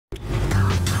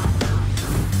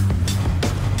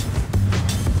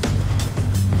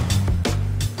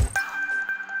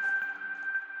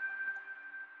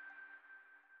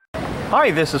Hi,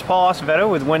 this is Paul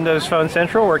Acevedo with Windows Phone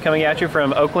Central. We're coming at you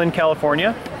from Oakland,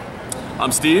 California.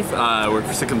 I'm Steve. I work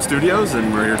for Sic'em Studios,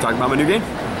 and we're here to talk about my new game.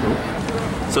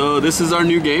 So this is our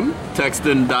new game, Text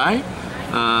and Die.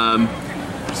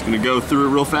 Just going to go through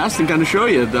it real fast and kind of show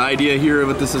you. The idea here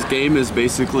with this game is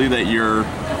basically that you're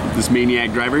this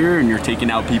maniac driver here, and you're taking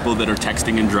out people that are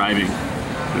texting and driving.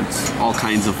 It's all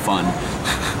kinds of fun.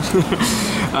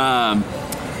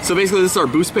 So basically this is our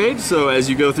boost page, so as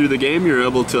you go through the game you're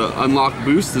able to unlock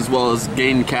boost as well as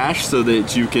gain cash so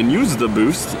that you can use the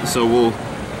boost. So we'll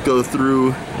go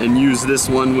through and use this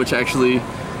one, which actually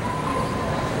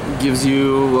gives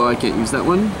you, well, I can't use that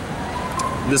one.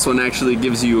 This one actually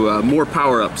gives you more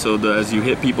power-up, so as you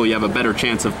hit people you have a better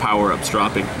chance of power-ups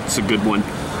dropping. It's a good one.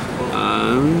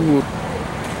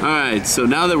 Alright, so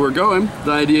now that we're going,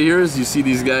 the idea here is you see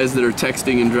these guys that are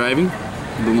texting and driving.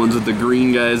 The ones with the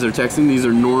green guys are texting, these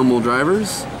are normal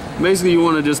drivers. Basically you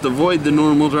want to just avoid the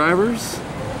normal drivers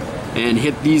and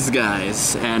hit these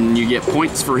guys, and you get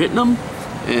points for hitting them,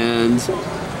 and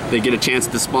they get a chance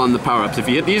to spawn the power-ups. If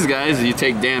you hit these guys, you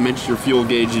take damage. Your fuel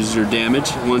gauge is your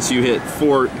damage. Once you get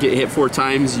hit 4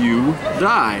 times, you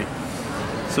die.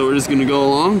 So we're just gonna go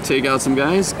along, take out some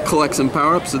guys, collect some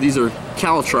power-ups. So these are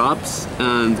caltrops,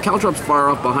 and the caltrops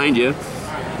far up behind you,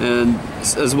 and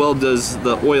as well does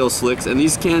the oil slicks, and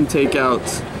these can take out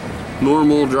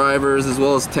normal drivers as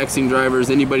well as texting drivers,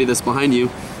 anybody that's behind you,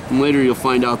 and later you'll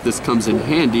find out this comes in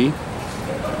handy.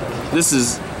 This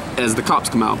is as the cops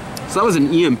come out. So that was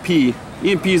an EMP.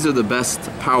 EMPs are the best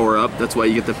power-up, that's why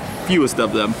you get the fewest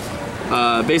of them.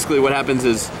 Basically what happens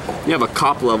is you have a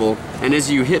cop level, and as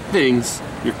you hit things,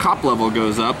 your cop level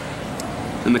goes up,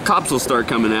 and the cops will start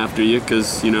coming after you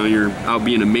because, you know, you're out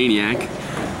being a maniac.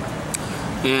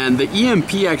 And the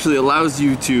EMP actually allows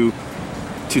you to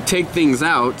take things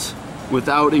out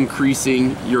without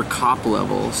increasing your cop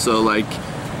level. So like,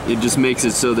 it just makes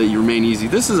it so that you remain easy.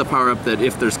 This is a power-up that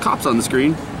if there's cops on the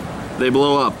screen, they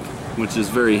blow up, which is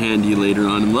very handy later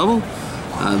on in level.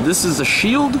 This is a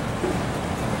shield.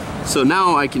 So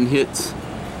now I can hit,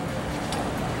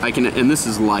 and this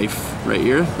is life right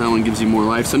here. That one gives you more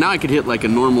life. So now I could hit like a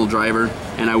normal driver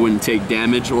and I wouldn't take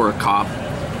damage, or a cop,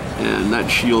 and that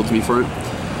shields me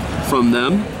from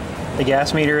them. The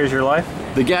gas meter is your life?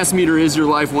 The gas meter is your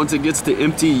life. Once it gets to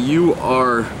empty, you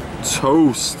are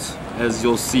toast, as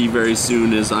you'll see very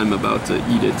soon as I'm about to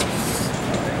eat it.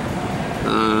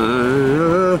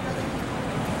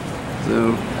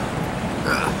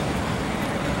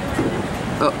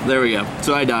 Oh, there we go.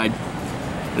 So I died.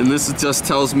 And this just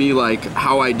tells me like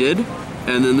how I did,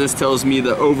 and then this tells me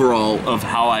the overall of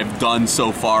how I've done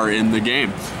so far in the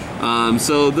game.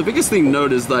 So the biggest thing to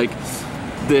note is like,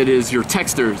 that is your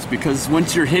texters, because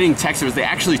once you're hitting texters, they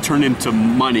actually turn into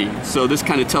money. So this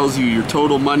kind of tells you your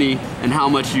total money and how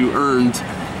much you earned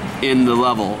in the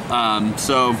level.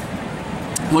 So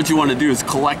what you want to do is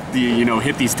collect the,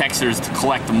 hit these texters to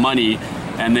collect the money,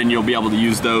 and then you'll be able to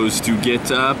use those to get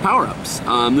power-ups.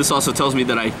 This also tells me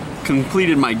that I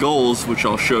completed my goals, which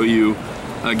I'll show you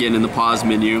again in the pause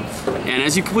menu. And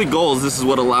as you complete goals, this is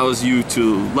what allows you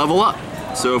to level up.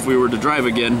 So if we were to drive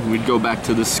again, we'd go back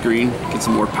to this screen, get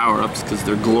some more power-ups because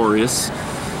they're glorious.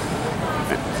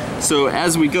 So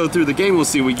as we go through the game, we'll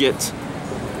see we get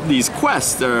these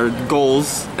quests, or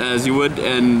goals, as you would,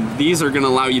 and these are going to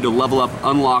allow you to level up,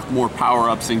 unlock more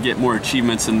power-ups, and get more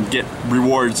achievements and get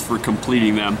rewards for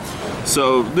completing them.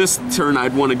 So this turn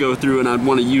I'd want to go through and I'd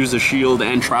want to use a shield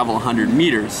and travel 100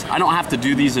 meters. I don't have to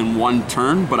do these in one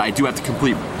turn, but I do have to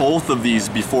complete both of these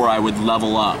before I would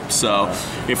level up. So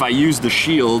if I use the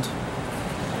shield,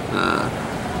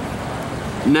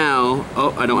 now,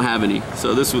 oh, I don't have any.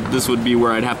 So this would be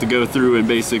where I'd have to go through and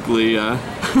basically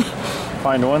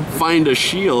find one? Find a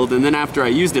shield, and then after I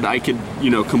used it, I could,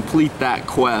 complete that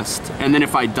quest. And then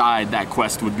if I died, that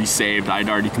quest would be saved. I'd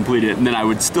already completed it, and then I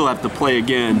would still have to play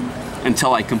again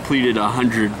until I completed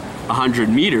 100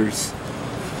 meters.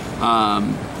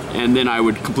 And then I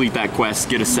would complete that quest,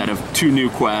 get a set of 2 new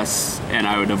quests, and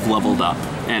I would have leveled up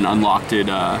and unlocked it,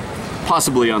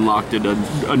 possibly unlocked it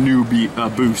a new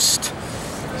boost.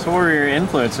 So what were your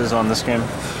influences on this game?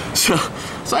 So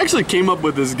I actually came up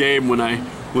with this game when I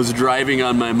was driving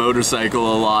on my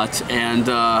motorcycle a lot, and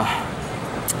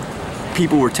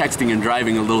people were texting and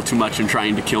driving a little too much and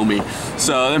trying to kill me.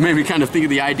 So that made me kind of think of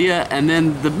the idea, and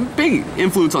then the big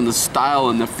influence on the style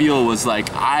and the feel was like,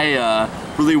 I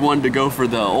really wanted to go for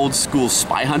the old school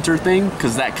Spy Hunter thing,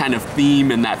 because that kind of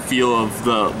theme and that feel of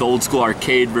the old school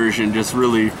arcade version just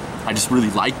really, I just really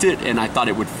liked it, and I thought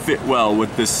it would fit well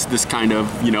with this kind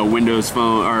of, Windows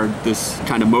phone, or this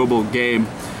kind of mobile game.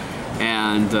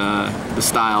 and the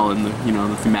style and the, you know,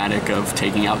 the thematic of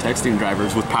taking out texting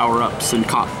drivers with power-ups and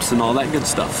cops and all that good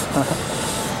stuff.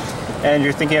 And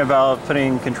you're thinking about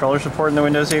putting controller support in the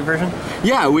Windows 8 version?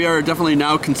 Yeah, we are definitely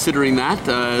now considering that.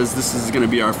 As this is going to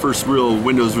be our first real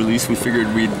Windows release, we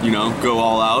figured we'd, you know, go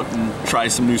all out and try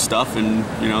some new stuff and,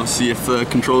 you know, see if the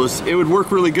controllers, it would work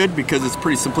really good because it's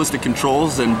pretty simplistic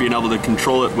controls, and being able to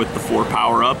control it with the 4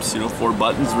 power-ups, you know, 4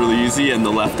 buttons, really easy, and the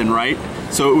left and right.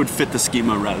 So it would fit the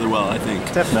schema rather well, I think.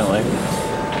 Definitely.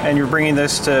 And you're bringing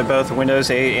this to both Windows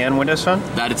 8 and Windows Phone?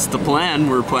 That's the plan.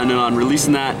 We're planning on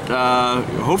releasing that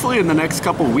hopefully in the next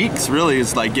couple weeks. Really,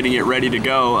 is like getting it ready to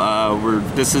go.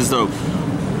 This is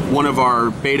one of our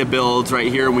beta builds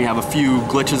right here, and we have a few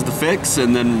glitches to fix,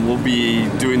 and then we'll be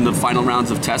doing the final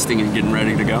rounds of testing and getting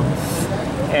ready to go.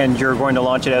 And you're going to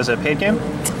launch it as a paid game?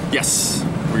 Yes.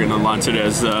 We're going to launch it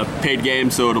as a paid game,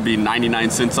 so it'll be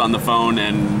 99 cents on the phone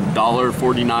and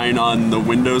 $1.49 on the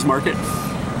Windows market.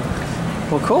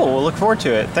 Well, cool. We'll look forward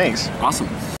to it. Thanks. Awesome.